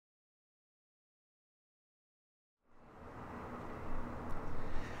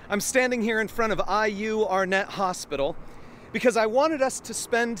I'm standing here in front of IU Arnett Hospital because I wanted us to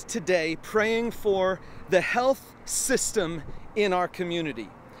spend today praying for the health system in our community.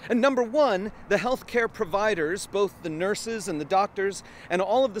 And number one, the healthcare providers, both the nurses and the doctors and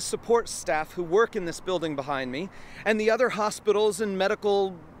all of the support staff who work in this building behind me, and the other hospitals and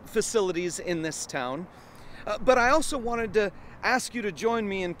medical facilities in this town. But I also wanted to ask you to join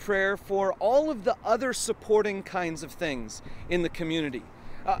me in prayer for all of the other supporting kinds of things in the community.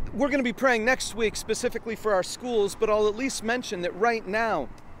 We're going to be praying next week specifically for our schools, but I'll at least mention that right now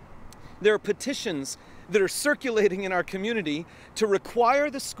there are petitions that are circulating in our community to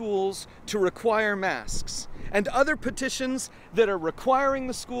require the schools to require masks, and other petitions that are requiring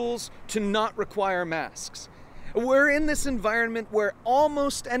the schools to not require masks. We're in this environment where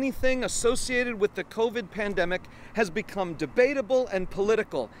almost anything associated with the COVID pandemic has become debatable and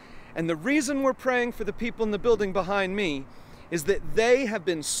political. And the reason we're praying for the people in the building behind me is that they have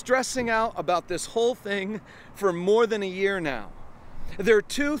been stressing out about this whole thing for more than a year now. There are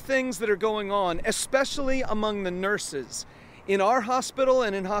two things that are going on, especially among the nurses in our hospital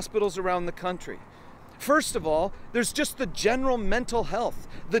and in hospitals around the country. First of all, there's just the general mental health,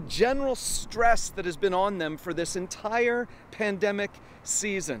 the general stress that has been on them for this entire pandemic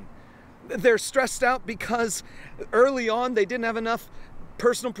season. They're stressed out because early on they didn't have enough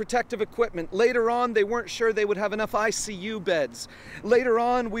personal protective equipment. Later on, they weren't sure they would have enough ICU beds. Later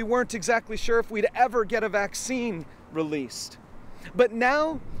on, we weren't exactly sure if we'd ever get a vaccine released. But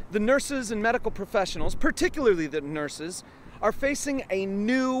now, the nurses and medical professionals, particularly the nurses, are facing a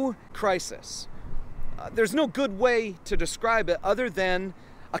new crisis. There's no good way to describe it other than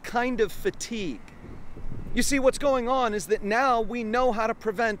a kind of fatigue. You see, what's going on is that now we know how to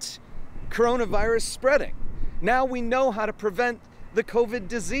prevent coronavirus spreading. Now we know how to prevent the COVID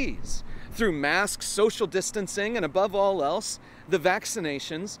disease through masks, social distancing, and above all else, the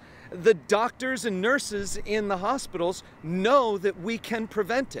vaccinations. The doctors and nurses in the hospitals know that we can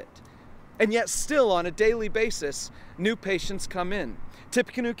prevent it. And yet still on a daily basis, new patients come in.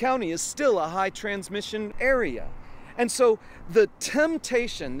 Tippecanoe County is still a high transmission area. And so the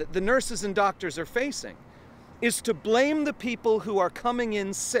temptation that the nurses and doctors are facing is to blame the people who are coming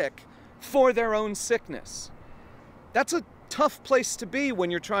in sick for their own sickness. That's a tough place to be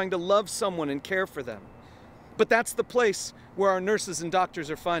when you're trying to love someone and care for them. But that's the place where our nurses and doctors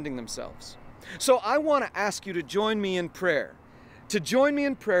are finding themselves. So I want to ask you to join me in prayer. To join me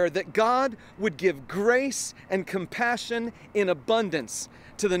in prayer that God would give grace and compassion in abundance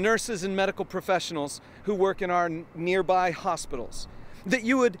to the nurses and medical professionals who work in our nearby hospitals. That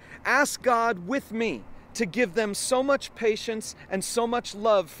you would ask God with me to give them so much patience and so much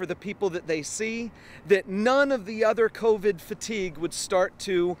love for the people that they see, that none of the other COVID fatigue would start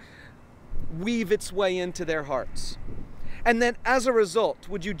to weave its way into their hearts. And then as a result,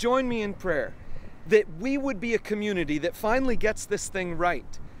 would you join me in prayer that we would be a community that finally gets this thing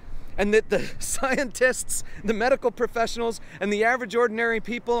right, and that the scientists, the medical professionals, and the average ordinary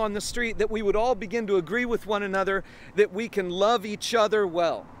people on the street, that we would all begin to agree with one another that we can love each other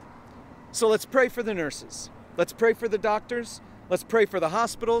well. So let's pray for the nurses. Let's pray for the doctors. Let's pray for the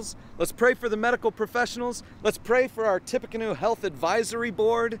hospitals. Let's pray for the medical professionals. Let's pray for our Tippecanoe Health Advisory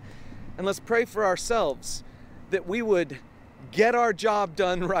Board. And let's pray for ourselves that we would get our job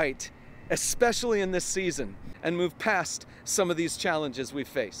done right, especially in this season, and move past some of these challenges we've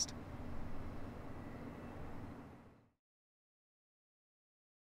faced.